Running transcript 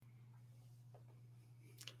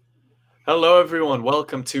Hello, everyone.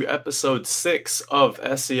 Welcome to episode 6 of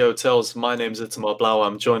SEO Tales. My name is Itamar Blaur.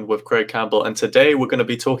 I'm joined with Craig Campbell, and today we're going to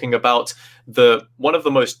be talking about one of the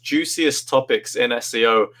most juiciest topics in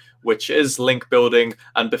SEO, which is link building.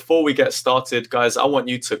 And before we get started, guys, I want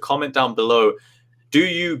you to comment down below. Do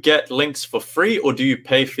you get links for free or do you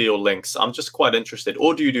pay for your links? I'm just quite interested.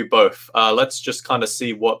 Or do you do both? Let's just kind of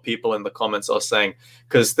see what people in the comments are saying,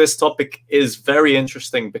 because this topic is very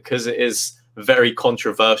interesting because it is very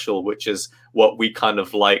controversial, which is what we kind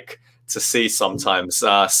of like to see sometimes.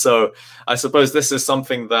 So I suppose this is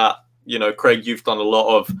something that, Craig, you've done a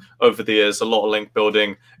lot of over the years, a lot of link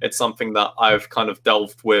building. It's something that I've kind of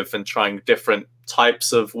delved with and trying different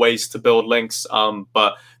types of ways to build links.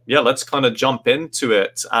 But yeah, let's kind of jump into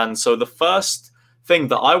it. And so the first thing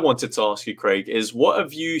that I wanted to ask you, Craig, is what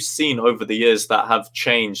have you seen over the years that have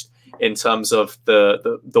changed in terms of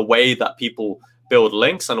the way that people build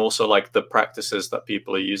links and also like the practices that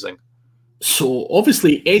people are using? So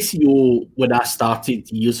obviously SEO, when I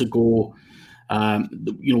started years ago,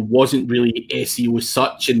 wasn't really SEO as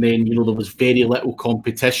such, and then there was very little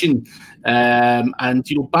competition. And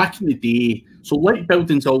back in the day, so link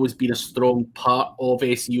building's always been a strong part of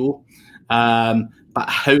SEO, but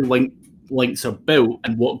how links are built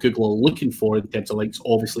and what Google are looking for in terms of links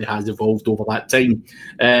obviously has evolved over that time.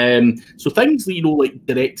 So things like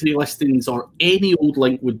directory listings or any old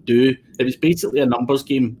link would do. It was basically a numbers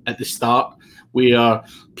game at the start where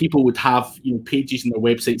people would have pages on their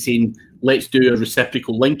website saying, let's do a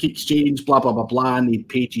reciprocal link exchange, blah, blah, blah, blah, and they had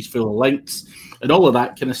pages full of links and all of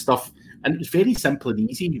that kind of stuff. And it was very simple and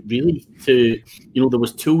easy, really, to, there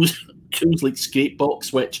was tools like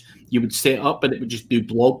Scrapebox, which you would set up and it would just do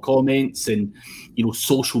blog comments and,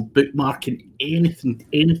 social bookmarking,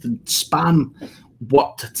 anything, spam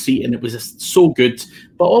worked a treat, and it was just so good.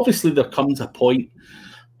 But obviously there comes a point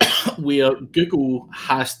where Google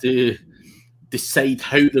has to decide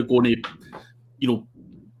how they're going to,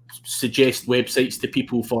 suggest websites to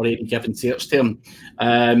people for any given search term.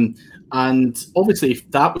 And obviously, if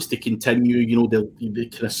that was to continue, the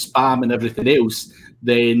kind of spam and everything else,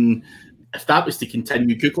 then if that was to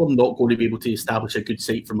continue, Google are not going to be able to establish a good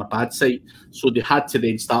site from a bad site. So they had to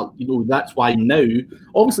then start, that's why now,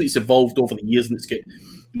 obviously it's evolved over the years and it's get,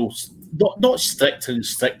 not stricter and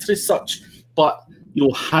stricter as such, but,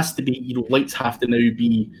 has to be, links have to now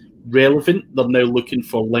be relevant. They're now looking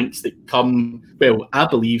for links that come, well, I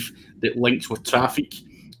believe that links with traffic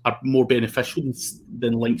are more beneficial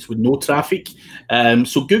than links with no traffic.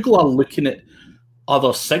 So Google are looking at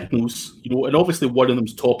other signals, and obviously one of them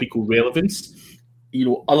is topical relevance.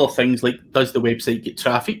 Other things like, does the website get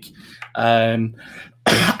traffic? And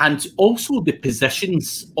also the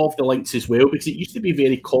positions of the links as well, because it used to be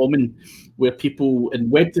very common where people, and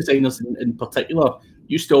web designers in particular,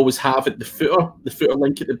 used to always have at the footer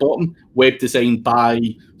link at the bottom, web design by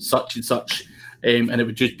such and such, and it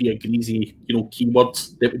would just be a greasy, keyword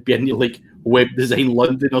that would be in like web design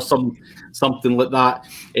London or something like that.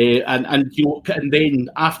 And then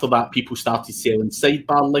after that, people started selling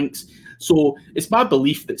sidebar links. So it's my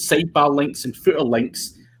belief that sidebar links and footer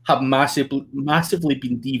links have massively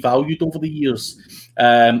been devalued over the years.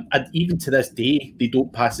 And even to this day, they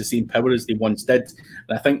don't pass the same power as they once did.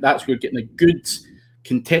 And I think that's where getting a good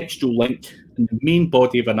contextual link in the main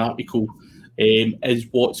body of an article is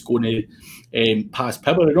what's going to pass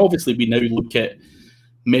power. And obviously, we now look at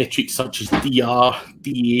metrics such as DR,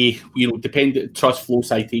 DA, dependent trust flow,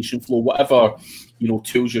 citation flow, whatever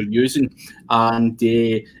tools you're using, and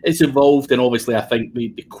it's evolved. And obviously, I think the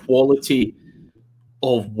quality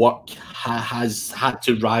of work has had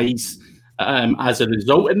to rise as a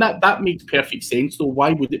result, and that makes perfect sense. So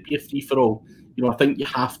why would it be a free for all? I think you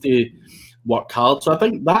have to work hard. So I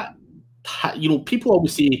think that people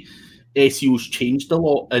always say SEO's changed a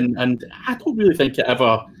lot, and I don't really think it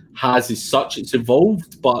ever has as such. It's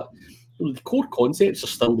evolved, but the core concepts are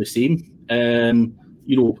still the same. And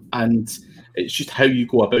it's just how you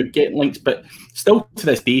go about getting links. But still to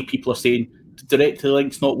this day, people are saying directory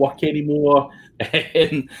links not work anymore,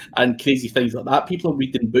 and crazy things like that. People are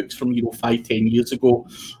reading books from 5-10 years ago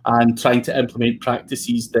and trying to implement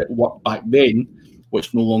practices that worked back then,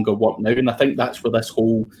 which no longer work now. And I think that's where this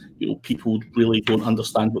whole, people really don't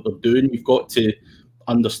understand what they're doing. You've got to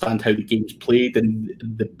understand how the game's played, and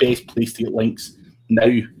the best place to get links now,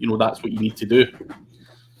 that's what you need to do.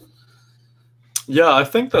 Yeah, I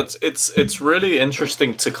think that it's really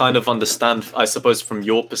interesting to kind of understand, I suppose, from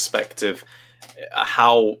your perspective,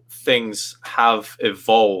 how things have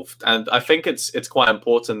evolved. And I think it's quite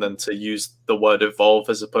important then to use the word evolve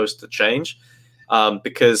as opposed to change,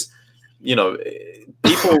 because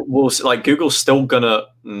people will, like, Google's still gonna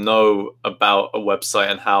know about a website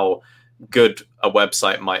and how good a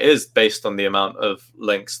website might is based on the amount of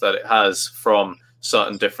links that it has from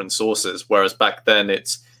certain different sources. Whereas back then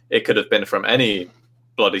it could have been from any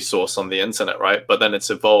bloody source on the internet, right? But then it's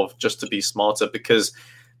evolved just to be smarter because,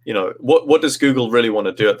 you know, what does Google really want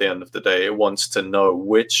to do at the end of the day? It wants to know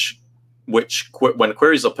which when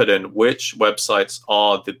queries are put in, which websites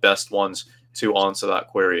are the best ones to answer that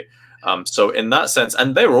query. So in that sense,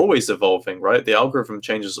 and they're always evolving, right? The algorithm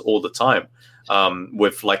changes all the time,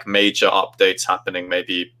 with like major updates happening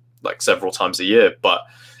maybe like several times a year. But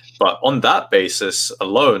on that basis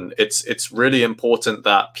alone, it's really important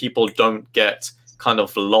that people don't get kind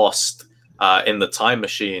of lost in the time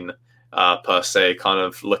machine per se, kind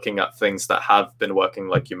of looking at things that have been working,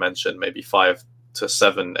 like you mentioned, maybe 5 to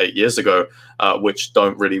 7, 8 years ago, which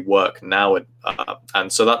don't really work now.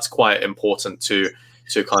 And so that's quite important to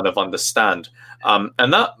kind of understand.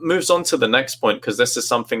 And that moves on to the next point, because this is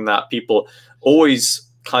something that people always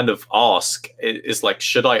kind of ask is like,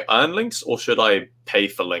 should I earn links or should I pay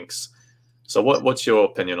for links? So what's your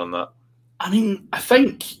opinion on that? I mean, I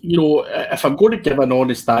think, you know, if I'm going to give an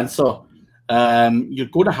honest answer, you're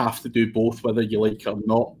going to have to do both, whether you like it or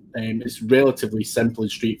not. It's relatively simple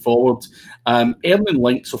and straightforward. Earning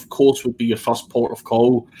links, of course, would be your first port of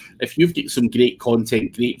call. If you've got some great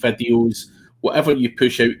content, great videos, whatever you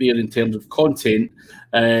push out there in terms of content,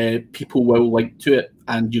 people will link to it,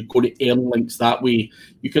 and you're going to earn links that way.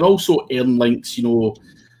 You can also earn links, you know,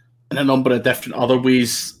 in a number of different other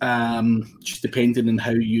ways, just depending on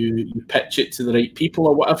how you pitch it to the right people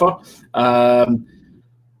or whatever.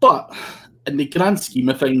 But in the grand scheme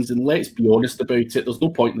of things, and let's be honest about it, there's no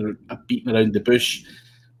point in beating around the bush.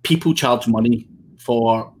 People charge money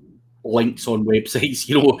for links on websites.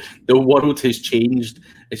 You know, the world has changed.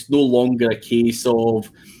 It's no longer a case of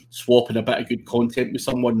swapping a bit of good content with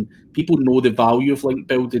someone. People know the value of link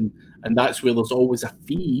building, and that's where there's always a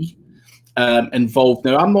fee involved.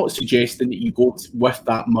 Now, I'm not suggesting that you go with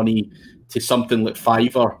that money to something like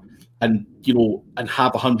Fiverr and, you know, and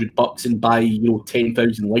have $100 and buy, you know,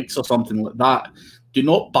 10,000 links or something like that. Do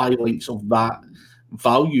not buy links of that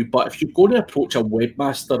value. But if you're going to approach a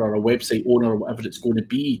webmaster or a website owner or whatever it's going to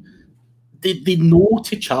be, they know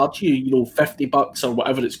to charge you, you know, $50 or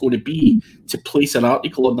whatever it's going to be to place an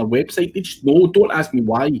article on their website. They just know. Don't ask me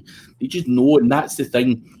why. They just know, and that's the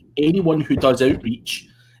thing. Anyone who does outreach,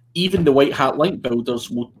 even the white hat link builders,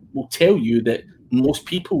 will tell you that most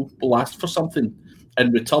people will ask for something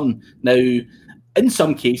in return. Now, in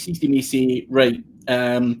some cases, they may say, right,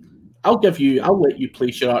 I'll let you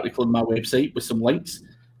place your article on my website with some links.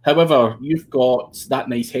 However, you've got that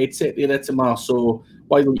nice headset there, Itamar, so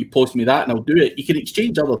why don't you post me that and I'll do it? You can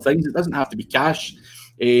exchange other things. It doesn't have to be cash.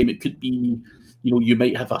 It could be, you know, you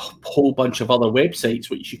might have a whole bunch of other websites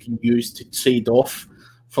which you can use to trade off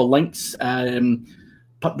for links.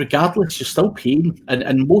 But regardless, you're still paying.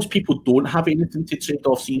 And most people don't have anything to trade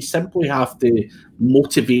off. So you simply have to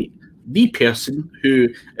motivate the person who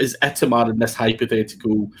is Itamar in this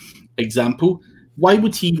hypothetical example. Why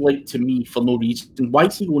would he link to me for no reason? Why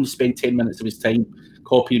is he going to spend 10 minutes of his time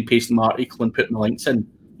copying and pasting my article and putting the links in?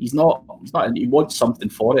 He's not, he wants something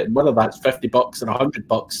for it. And whether that's $50 or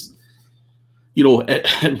 $100, you know,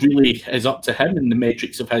 it really is up to him and the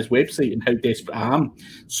metrics of his website and how desperate I am.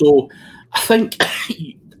 So I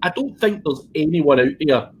don't think there's anyone out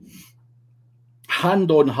there,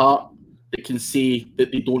 hand on heart, that can say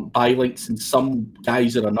that they don't buy links in some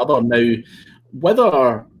guise or another. Now,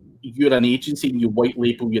 whether you're an agency and you white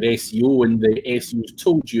label your SEO and the SEO's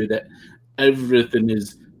told you that everything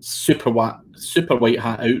is super white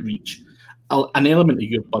hat outreach, an element of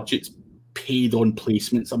your budget's paid on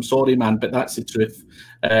placements. I'm sorry, man, but that's the truth.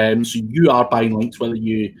 So you are buying links whether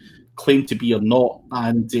you claim to be or not.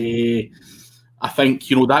 And I think,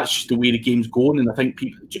 you know, that's the way the game's going. And I think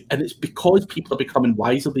it's because people are becoming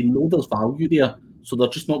wiser. They know there's value there. So they're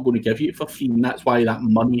just not going to give you it for free. And that's why that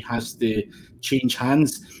money has to change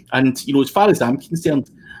hands. And, you know, as far as I'm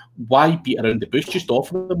concerned, why beat around the bush? Just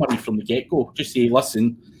offer the money from the get-go. Just say,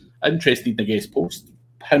 listen, I'm interested in a guest post.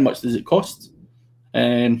 How much does it cost?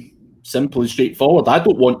 Simple and straightforward. I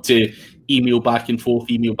don't want to email back and forth,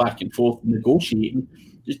 negotiating.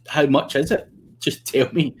 Just how much is it? Just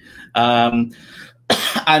tell me. And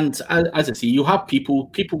as I say, you have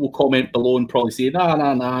people will comment below and probably say,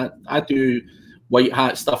 nah, I do white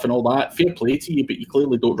hat stuff and all that. Fair play to you, but you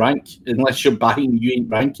clearly don't rank. Unless you're buying, you ain't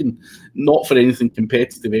ranking. Not for anything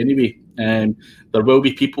competitive anyway. There will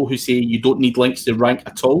be people who say you don't need links to rank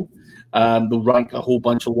at all. They'll rank a whole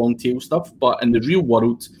bunch of long tail stuff. But in the real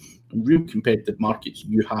world, in real competitive markets,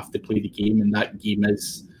 you have to play the game, and that game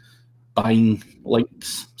is buying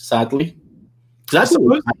links, sadly. I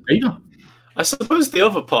I suppose the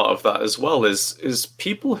other part of that as well is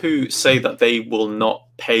people who say that they will not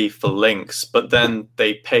pay for links, but then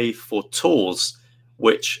they pay for tools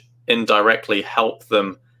which indirectly help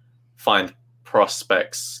them find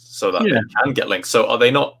prospects so that Yeah. they can get links. So are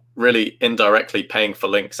they not really indirectly paying for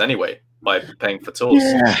links anyway by paying for tools?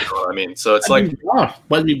 Yeah. You know what I mean? So it's I like, mean, we are.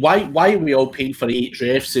 But I mean, why are we all paying for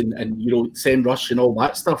Ahrefs and SEMrush and all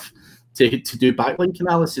that stuff to do backlink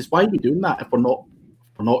analysis? Why are we doing that if we're not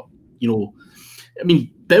I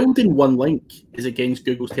mean, building one link is against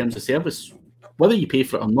Google's terms of service. Whether you pay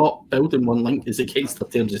for it or not, building one link is against their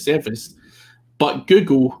terms of service. But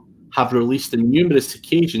Google have released on numerous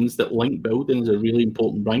occasions that link building is a really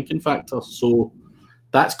important ranking factor. So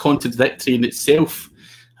that's contradictory in itself.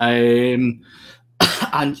 And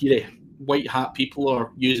white hat people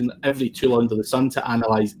are using every tool under the sun to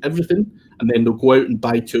analyze everything, and then they'll go out and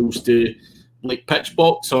buy tools to like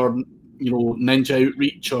Pitchbox or Ninja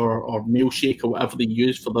Outreach or Mailshake or whatever they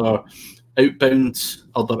use for their outbound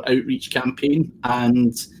or their outreach campaign,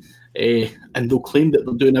 and they'll claim that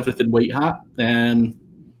they're doing everything white hat.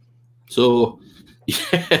 So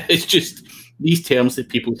yeah, it's just these terms that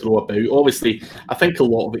people throw about. Obviously, I think a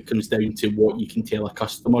lot of it comes down to what you can tell a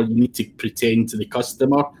customer. You need to pretend to the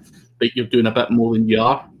customer that you're doing a bit more than you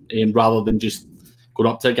are, rather than just going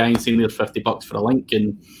up to a guy and saying there's $50 for a link.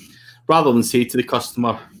 And rather than say to the customer,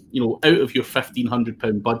 out of your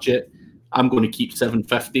 £1,500 budget, I'm going to keep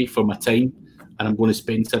 $750 for my time, and I'm going to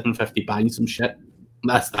spend $750 buying some shit.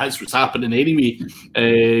 That's what's happening anyway.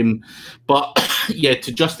 But yeah,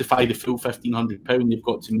 to justify the full £1,500, they've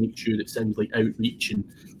got to make sure it sounds like outreach and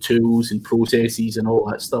tools and processes and all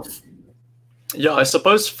that stuff. Yeah, I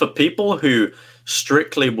suppose for people who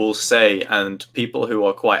strictly will say, and people who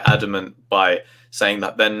are quite adamant by saying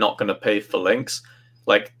that they're not going to pay for links,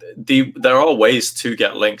 like there are ways to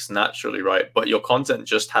get links naturally, right? But your content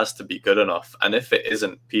just has to be good enough. And if it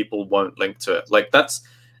isn't, people won't link to it. Like that's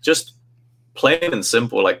just plain and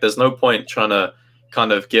simple. Like there's no point trying to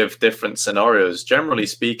kind of give different scenarios. Generally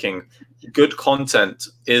speaking, good content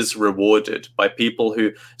is rewarded by people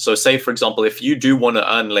who, so say for example, if you do want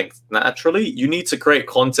to earn links naturally, you need to create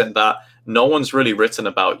content that no one's really written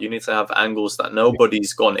about. You need to have angles that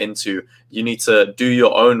nobody's gone into. You need to do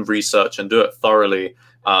your own research and do it thoroughly,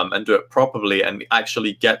 and do it properly, and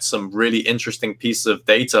actually get some really interesting piece of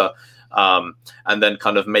data, and then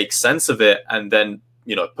kind of make sense of it, and then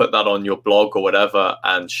put that on your blog or whatever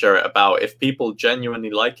and share it about. If people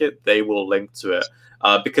genuinely like it, they will link to it.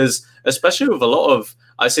 Because especially with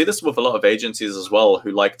I see this with a lot of agencies as well,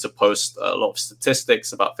 who like to post a lot of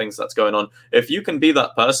statistics about things that's going on. If you can be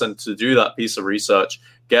that person to do that piece of research,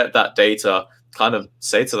 get that data, kind of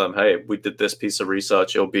say to them, hey, we did this piece of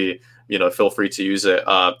research, it'll be, feel free to use it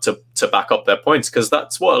to back up their points. Because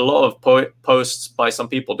that's what a lot of posts by some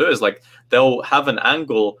people do, is like they'll have an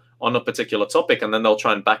angle on a particular topic, and then they'll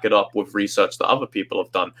try and back it up with research that other people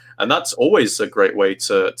have done. And that's always a great way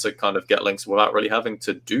to kind of get links without really having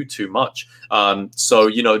to do too much.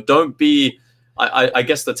 So, don't be, I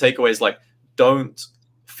guess the takeaway is like, don't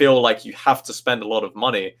feel like you have to spend a lot of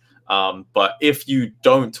money. But if you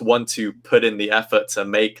don't want to put in the effort to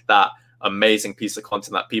make that amazing piece of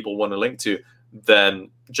content that people want to link to,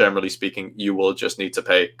 then generally speaking, you will just need to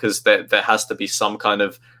pay, because there has to be some kind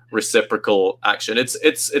of reciprocal action.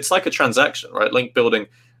 It's like a transaction, right? Link building,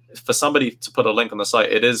 for somebody to put a link on the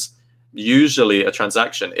site, it is usually a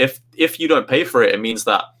transaction. If you don't pay for it, it means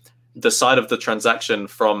that the side of the transaction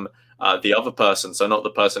from the other person, so not the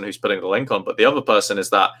person who's putting the link on, but the other person, is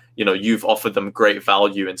that you've offered them great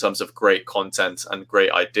value in terms of great content and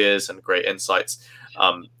great ideas and great insights.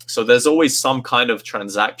 So there's always some kind of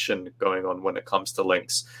transaction going on when it comes to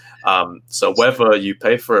links. So whether you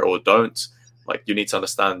pay for it or don't, like, you need to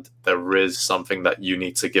understand there is something that you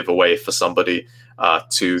need to give away for somebody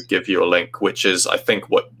to give you a link, which is, I think,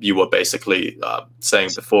 what you were basically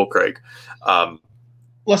saying before, Craig.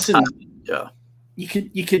 Listen, yeah, you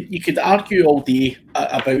could argue all day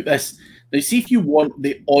about this. Now, see, if you want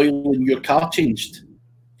the oil in your car changed,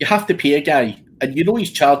 you have to pay a guy, and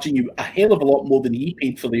he's charging you a hell of a lot more than he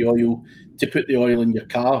paid for the oil to put the oil in your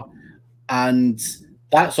car, and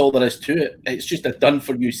that's all there is to it. It's just a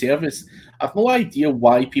done-for-you service. I've no idea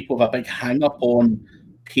why people have a big hang-up on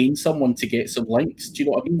paying someone to get some links. Do you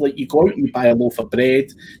know what I mean? Like, you go out and you buy a loaf of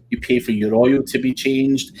bread, you pay for your oil to be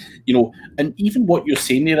changed, and even what you're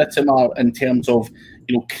saying there, Itamar, in terms of,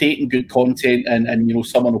 creating good content and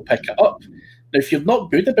someone will pick it up. Now, if you're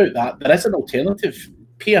not good about that, there is an alternative.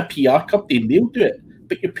 Pay a PR company and they'll do it,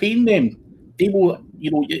 but you're paying them. They will,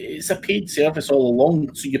 it's a paid service all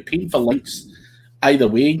along, so you're paying for links. either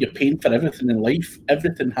way, you're paying for everything in life.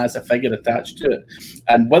 Everything has a figure attached to it.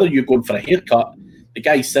 And whether you're going for a haircut, the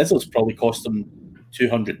guy's scissors probably cost him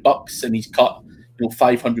 $200 and he's cut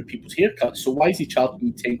 500 people's haircuts. So why is he charging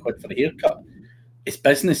you 10 quid for a haircut? It's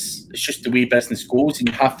business. It's just the way business goes, and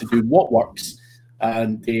you have to do what works.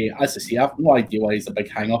 And as I say, I have no idea why there's a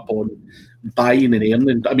big hang up on buying and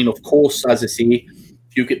earning. I mean, of course, as I say,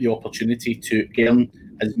 if you get the opportunity to earn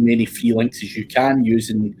as many free links as you can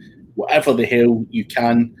using whatever the hell you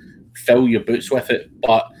can, fill your boots with it.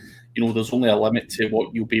 But there's only a limit to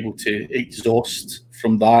what you'll be able to exhaust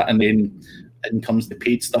from that, and then in comes the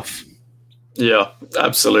paid stuff. Yeah,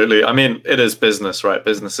 absolutely. I mean, it is business, right?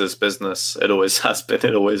 Business is business. It always has been.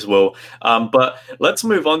 It always will. But let's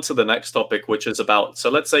move on to the next topic, which is about, so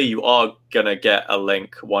let's say you are going to get a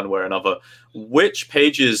link one way or another. Which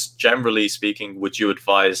pages, generally speaking, would you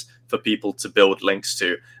advise for people to build links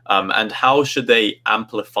to? And how should they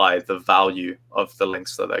amplify the value of the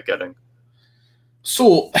links that they're getting?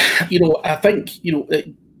 So, I think,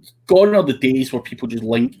 gone are the days where people just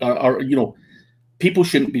link, or people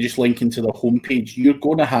shouldn't be just linking to their homepage. You're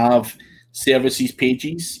going to have services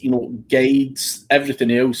pages, guides,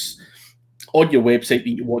 everything else on your website that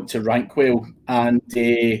you want to rank well. And,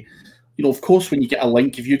 of course, when you get a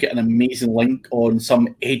link, if you get an amazing link on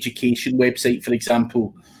some education website, for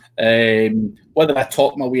example, whether I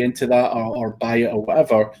talk my way into that or buy it or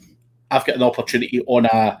whatever, I've got an opportunity on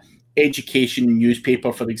a education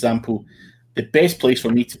newspaper, for example. The best place for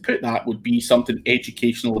me to put that would be something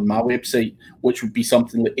educational on my website, which would be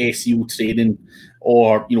something like SEO training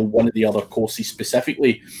or, one of the other courses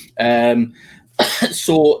specifically.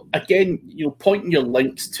 So again, pointing your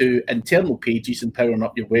links to internal pages and powering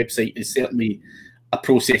up your website is certainly a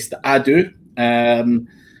process that I do.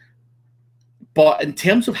 But in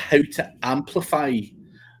terms of how to amplify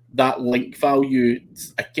that link value,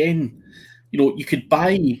 again, you could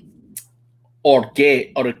buy or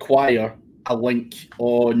get or acquire a link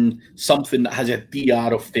on something that has a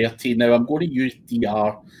DR of 30. Now, I'm going to use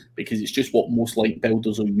DR because it's just what most link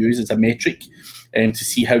builders will use as a metric to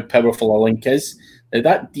see how powerful a link is. Now,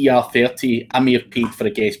 that DR 30, I may have paid for a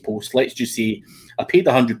guest post. Let's just say I paid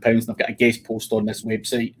 £100 and I've got a guest post on this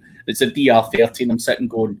website. It's a DR 30 and I'm sitting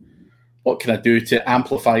going, what can I do to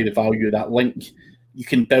amplify the value of that link? You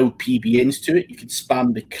can build PBNs to it. You can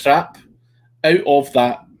spam the crap out of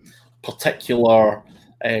that particular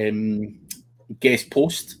guest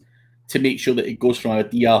post to make sure that it goes from a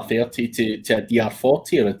DR30 to a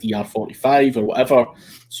DR40 or a DR45 or whatever.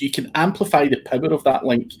 So you can amplify the power of that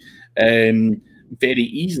link very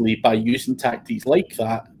easily by using tactics like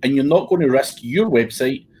that. And you're not going to risk your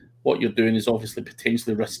website. What you're doing is obviously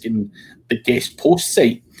potentially risking the guest post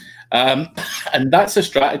site. And that's a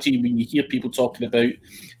strategy when you hear people talking about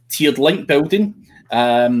tiered link building.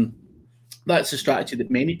 That's a strategy that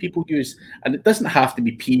many people use, and it doesn't have to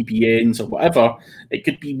be PBNs or whatever. It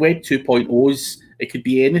could be Web 2.0s. It could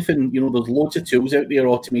be anything. There's loads of tools out there,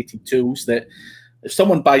 automated tools, that if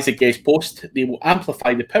someone buys a guest post, they will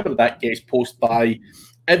amplify the power of that guest post by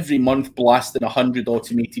every month blasting 100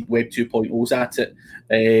 automated Web 2.0s at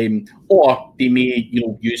it. Or they may,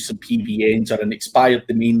 use some PBNs or an expired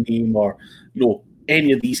domain name or,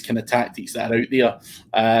 any of these kind of tactics that are out there.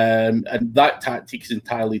 And that tactic is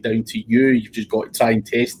entirely down to you. You've just got to try and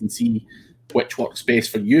test and see which works best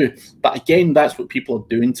for you. But again, that's what people are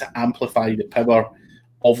doing to amplify the power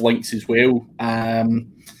of links as well.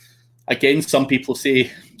 Again, some people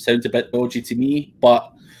say, sounds a bit dodgy to me,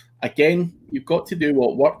 but again, you've got to do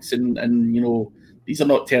what works. And these are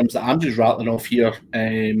not terms that I'm just rattling off here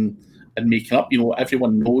and making up.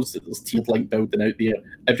 Everyone knows that there's tiered link building out there.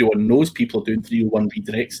 Everyone knows people are doing 301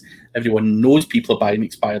 redirects. Everyone knows people are buying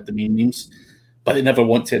expired domain names, but they never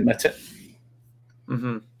want to admit it.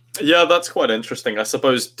 Mm-hmm. Yeah, that's quite interesting. I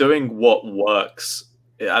suppose doing what works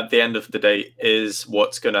at the end of the day is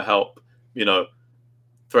what's going to help,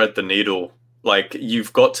 thread the needle. Like,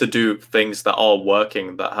 you've got to do things that are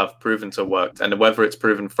working, that have proven to work. And whether it's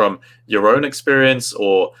proven from your own experience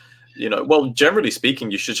or, well, generally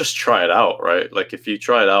speaking, you should just try it out, right? Like, if you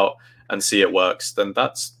try it out and see it works, then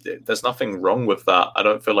there's nothing wrong with that. I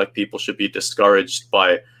don't feel like people should be discouraged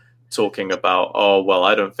by talking about, oh, well,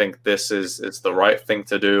 I don't think this is the right thing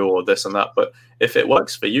to do or this and that. But if it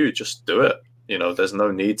works for you, just do it. There's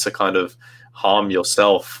no need to kind of harm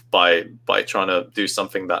yourself by trying to do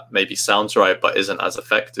something that maybe sounds right but isn't as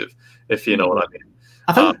effective, if you know what I mean.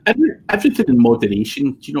 I think everything in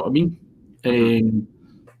moderation, do you know what I mean?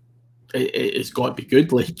 It's got to be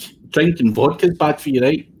good. Like, drinking vodka is bad for you,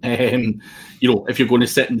 right? If you're going to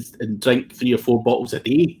sit and drink 3 or 4 bottles a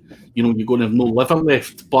day, you're going to have no liver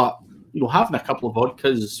left. But having a couple of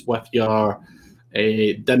vodkas with your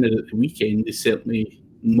dinner at the weekend is certainly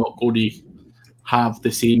not going to have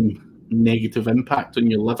the same negative impact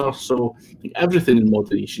on your liver. So everything in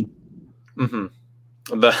moderation. Mm-hmm.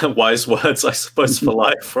 The wise words, I suppose, for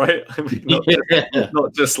life, right? I mean,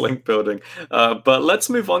 not just link building. But let's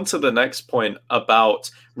move on to the next point about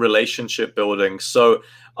relationship building. So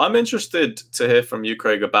I'm interested to hear from you,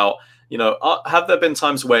 Craig, about, have there been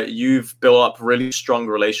times where you've built up really strong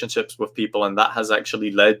relationships with people and that has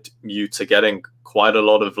actually led you to getting quite a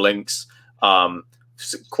lot of links,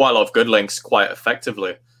 quite a lot of good links quite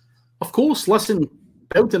effectively? Of course, listen,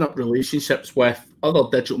 building up relationships with other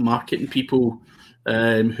digital marketing people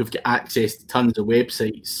who've got access to tons of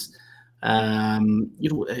websites,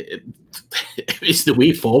 it's the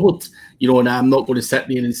way forward. And I'm not going to sit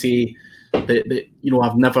there and say that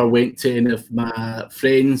I've never went to any of my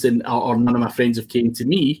friends or none of my friends have came to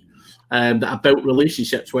me that I built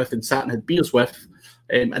relationships with and sat and had beers with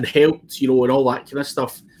and helped, and all that kind of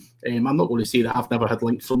stuff. I'm not going to say that I've never had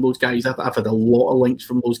links from those guys. I've had a lot of links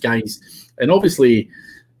from those guys, and obviously,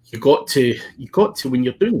 you got to when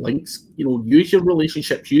you're doing links, use your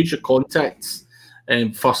relationships, use your contacts,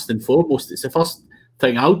 first and foremost. It's the first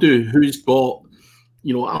thing I'll do. Who's got,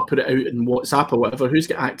 I'll put it out in WhatsApp or whatever. Who's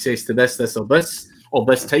got access to this or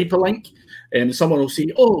this type of link? And someone will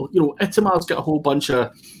say, oh, Itamar's got a whole bunch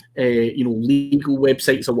of legal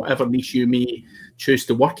websites or whatever niche you may choose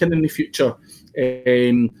to work in the future.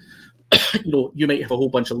 You might have a whole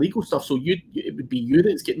bunch of legal stuff. So it would be you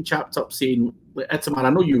that's getting chapped up saying, Itamar, I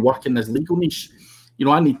know you work in this legal niche.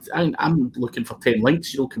 I'm looking for 10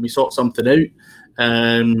 links. Can we sort something out?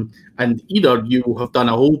 And either you have done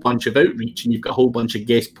a whole bunch of outreach and you've got a whole bunch of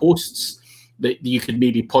guest posts that you could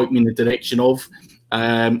maybe point me in the direction of,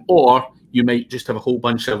 or you might just have a whole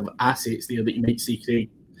bunch of assets there that you might say, Craig,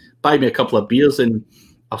 buy me a couple of beers and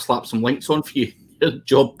I'll slap some links on for you.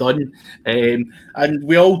 Job done. And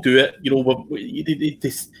we all do it.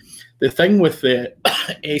 The thing with the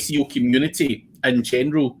SEO community in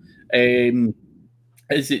general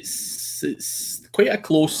is it's quite a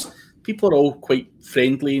close. People are all quite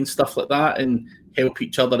friendly and stuff like that, and help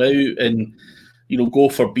each other out, and go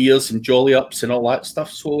for beers and jolly ups and all that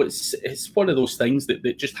stuff. So it's one of those things that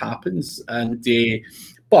just happens, and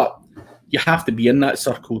but you have to be in that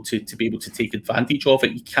circle to be able to take advantage of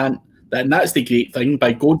it. You can't. And that's the great thing.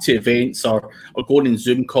 By going to events or going in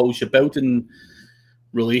Zoom calls, you're building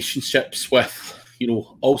relationships with,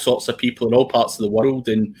 all sorts of people in all parts of the world,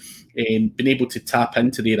 and being able to tap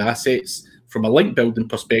into their assets from a link building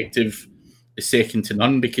perspective is second to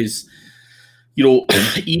none. Because,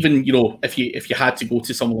 even, if you had to go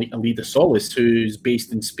to someone like Alida Solis, who's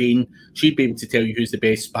based in Spain, she'd be able to tell you who's the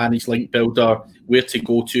best Spanish link builder, where to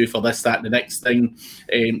go to for this, that, and the next thing,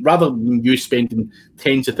 rather than you spending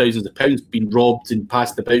tens of thousands of pounds being robbed and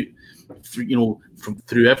passed about,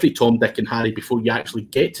 through every Tom, Dick, and Harry before you actually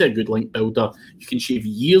get to a good link builder. You can shave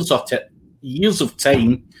years of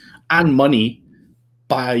time and money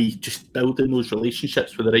by just building those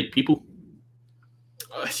relationships with the right people.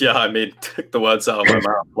 Yeah, I mean, took the words out of my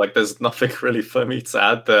mouth. Like, there's nothing really for me to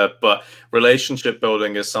add there. But relationship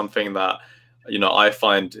building is something that, I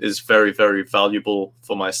find is very, very valuable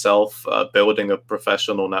for myself. Building a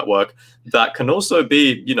professional network that can also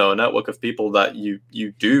be, a network of people that you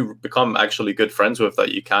do become actually good friends with,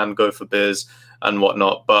 that you can go for beers and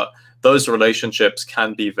whatnot. But those relationships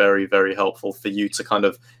can be very, very helpful for you to kind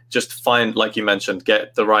of just find, like you mentioned,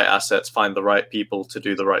 get the right assets, find the right people to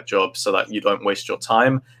do the right job so that you don't waste your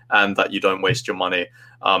time and that you don't waste your money.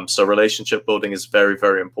 So relationship building is very,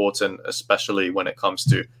 very important, especially when it comes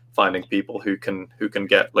to finding people who can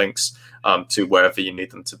get links to wherever you need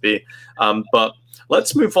them to be. But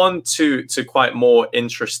let's move on to quite more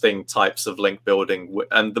interesting types of link building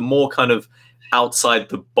and the more kind of outside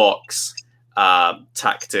the box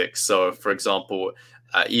tactics. So, for example,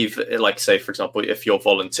 if you're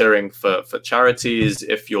volunteering for charities,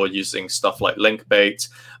 if you're using stuff like Linkbait,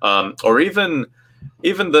 or even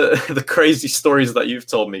the crazy stories that you've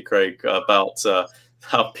told me, Craig, about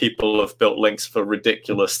how people have built links for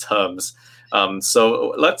ridiculous terms.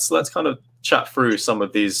 So let's kind of chat through some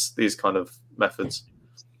of these kind of methods.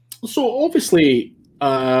 So obviously,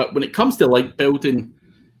 when it comes to link building,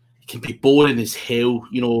 it can be boring as hell.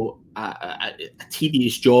 A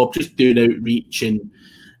tedious job, just doing outreach, and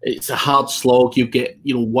it's a hard slog. You get,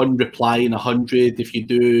 one reply in 100 if you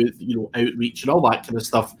do, outreach and all that kind of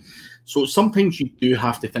stuff. So sometimes you do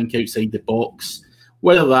have to think outside the box,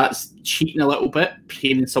 whether that's cheating a little bit,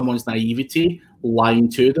 playing someone's naivety, lying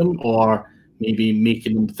to them, or maybe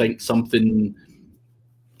making them think something,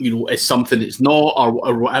 is something it's not,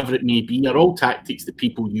 or whatever it may be, are all tactics that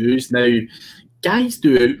people use. Now, guys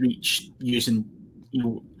do outreach using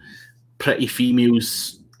pretty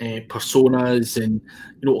females personas, and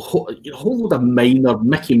a whole load of minor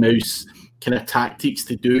Mickey Mouse kind of tactics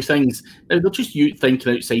to do things. Now they're just you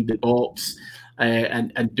thinking outside the box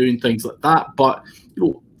and doing things like that. But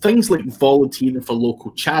things like volunteering for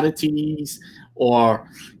local charities, or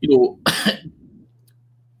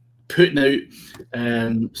putting out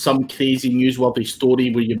some crazy newsworthy story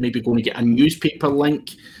where you're maybe going to get a newspaper link,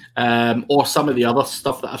 or some of the other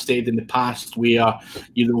stuff that I've said in the past where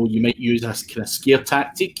you might use a kind of scare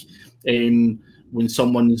tactic when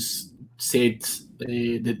someone's said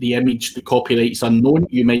that the image, the copyright's unknown.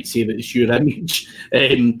 You might say that it's your image,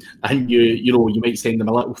 and you might send them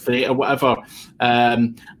a little threat or whatever.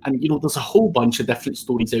 And there's a whole bunch of different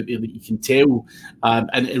stories out there that you can tell,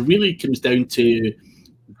 and it really comes down to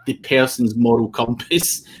the person's moral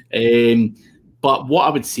compass. But what I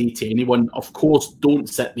would say to anyone, of course, don't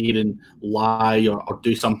sit there and lie or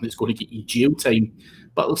do something that's going to get you jail time.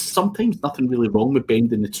 But there's sometimes nothing really wrong with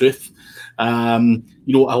bending the truth, a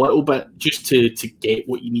little bit, just to get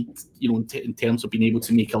what you need, in terms of being able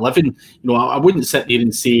to make a living. I wouldn't sit there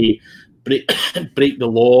and say break the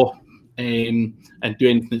law and do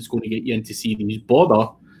anything that's going to get you into serious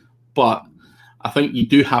bother. But I think you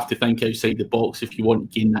do have to think outside the box if you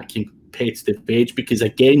want to gain that competitive edge, because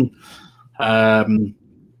again,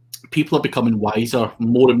 people are becoming wiser.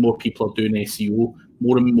 More and more people are doing SEO.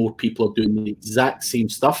 More and more people are doing the exact same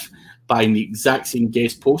stuff, buying the exact same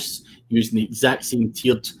guest posts, using the exact same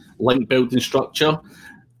tiered link building structure.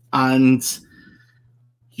 And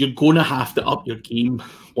you're going to have to up your game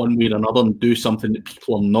one way or another and do something that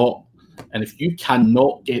people are not. And if you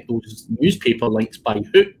cannot get those newspaper links by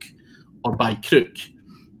hook or by crook,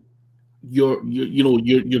 you're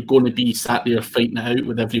going to be sat there fighting it out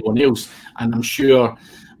with everyone else. And I'm sure,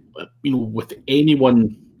 with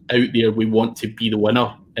anyone out there, we want to be the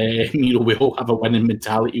winner. We all have a winning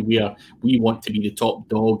mentality where we want to be the top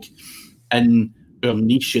dog in our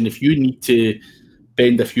niche. And if you need to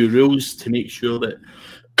bend a few rules to make sure that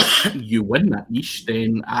you win that niche,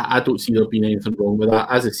 then I don't see there being anything wrong with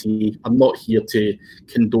that. As I say, I'm not here to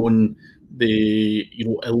condone the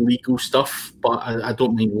illegal stuff, but I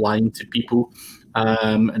don't mind lying to people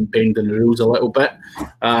and bending the rules a little bit.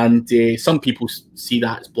 And some people see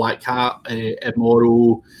that as black hat,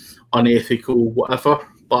 immoral, unethical, whatever,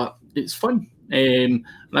 but it's fun. And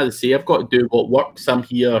as I say, I've got to do what works. I'm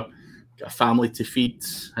here, got a family to feed,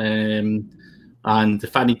 and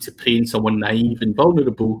if I need to train someone naive and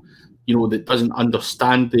vulnerable, that doesn't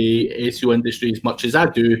understand the SEO industry as much as I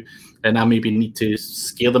do, and I maybe need to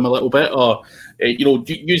scare them a little bit, or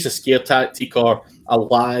use a scare tactic or a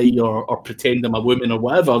lie, or pretend I'm a woman or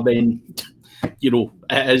whatever, then it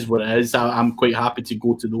is what it is. I'm quite happy to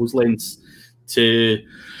go to those lengths to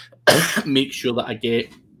make sure that I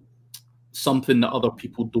get something that other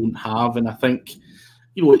people don't have. And I think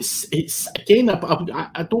it's again,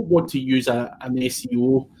 I don't want to use an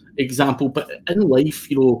SEO example, but in life,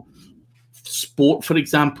 sport, for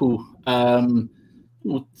example,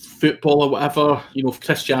 football or whatever, if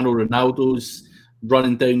Cristiano Ronaldo's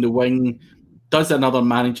running down the wing, does another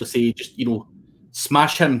manager say just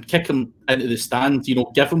smash him, kick him into the stand,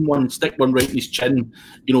 give him one, stick one right in his chin,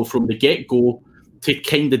 from the get-go, to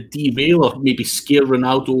kind of derail or maybe scare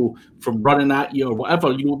Ronaldo from running at you or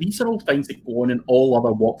whatever? These are all things that go on in all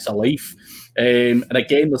other walks of life. And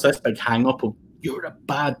again, there's this big hang-up of you're a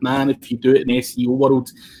bad man if you do it in the SEO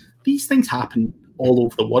world. These things happen all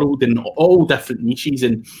over the world in all different niches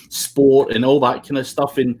and sport and all that kind of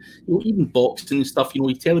stuff. And even boxing and stuff,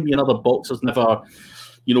 you're telling me another boxer's never,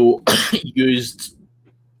 used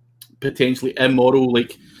potentially immoral,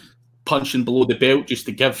 like punching below the belt just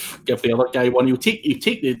to give the other guy one. He'll take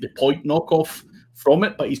the point knockoff from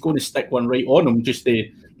it, but he's going to stick one right on him just to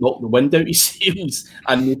knock the wind out his sails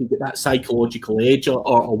and maybe get that psychological edge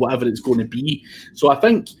or whatever it's going to be. So I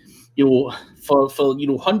think, for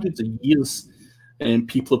hundreds of years,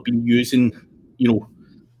 people have been using,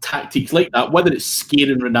 tactics like that, whether it's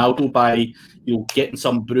scaring Ronaldo by, getting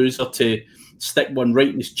some bruiser to stick one right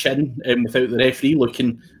in his chin without the referee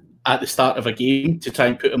looking at the start of a game to try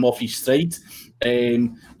and put him off his stride,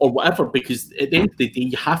 or whatever, because at the end of the day,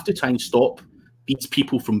 you have to try and stop these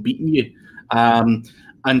people from beating you.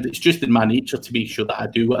 And it's just in my nature to make sure that I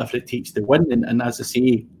do whatever it takes to win. And as I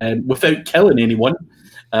say, without killing anyone,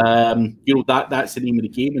 that's the name of the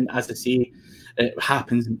game. And as I say, It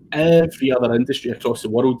happens in every other industry across the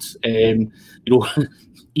world.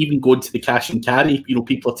 Even going to the cash and carry,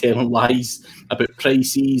 people are telling lies about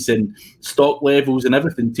prices and stock levels and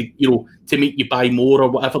everything to make you buy more or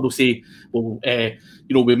whatever. They'll say, well,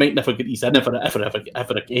 we might never get these in ever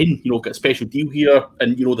again. Get a special deal here,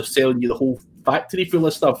 and they're selling you the whole factory full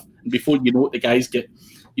of stuff. And before you know it, the guys get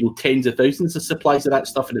tens of thousands of supplies of that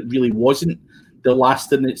stuff, and it really wasn't the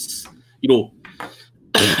last in its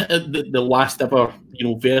the last ever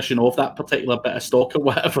version of that particular bit of stock or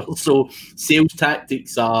whatever. So sales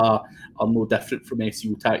tactics are no different from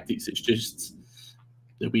SEO tactics. It's just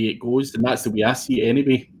the way it goes, and that's the way I see it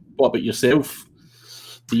anyway. What about yourself?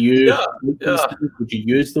 Do you would you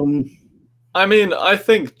use them? I mean, I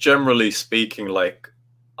think generally speaking, like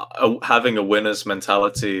having a winner's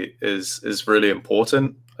mentality is really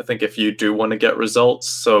important. I think if you do want to get results,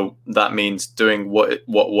 so that means doing what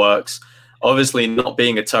works. Obviously, not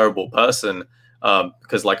being a terrible person,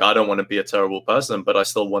 because like I don't want to be a terrible person, but I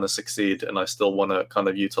still want to succeed, and I still want to kind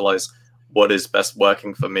of utilize what is best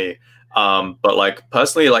working for me. But like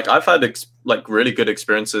personally, like I've had really good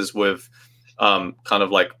experiences with kind of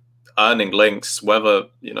like earning links, whether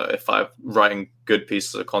if I'm writing good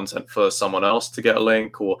pieces of content for someone else to get a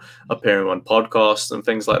link, or appearing on podcasts and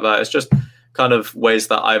things like that. It's just kind of ways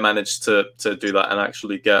that I managed to do that and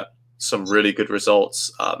actually get some really good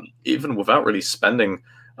results, even without really spending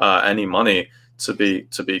any money, to be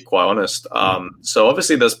quite honest. So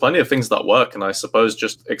obviously there's plenty of things that work, and I suppose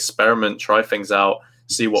just experiment, try things out,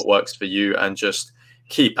 see what works for you, and just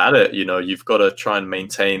keep at it. You've got to try and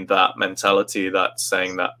maintain that mentality that's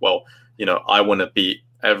saying that, well, I want to beat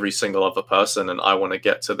every single other person, and I want to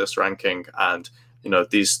get to this ranking, and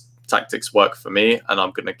these tactics work for me, and I'm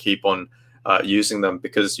going to keep on using them,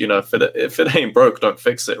 because if it ain't broke, don't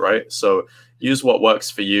fix it, right? So use what works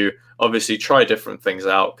for you. Obviously try different things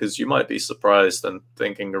out, because you might be surprised and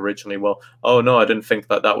thinking originally, well, oh no, I didn't think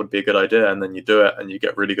that would be a good idea, and then you do it and you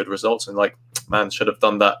get really good results, and like, man, should have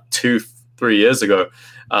done that 2-3 years ago.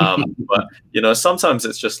 But sometimes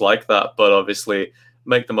it's just like that. But obviously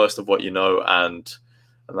make the most of what and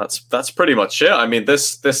that's pretty much it. I mean,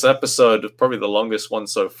 this episode is probably the longest one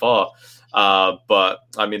so far. But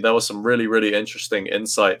I mean, there were some really, really interesting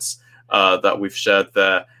insights that we've shared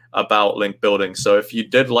there about link building. So if you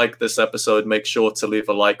did like this episode, make sure to leave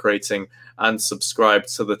a like rating and subscribe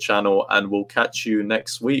to the channel, and we'll catch you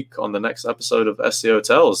next week on the next episode of SEO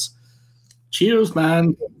Tales. Cheers,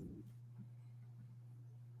 man.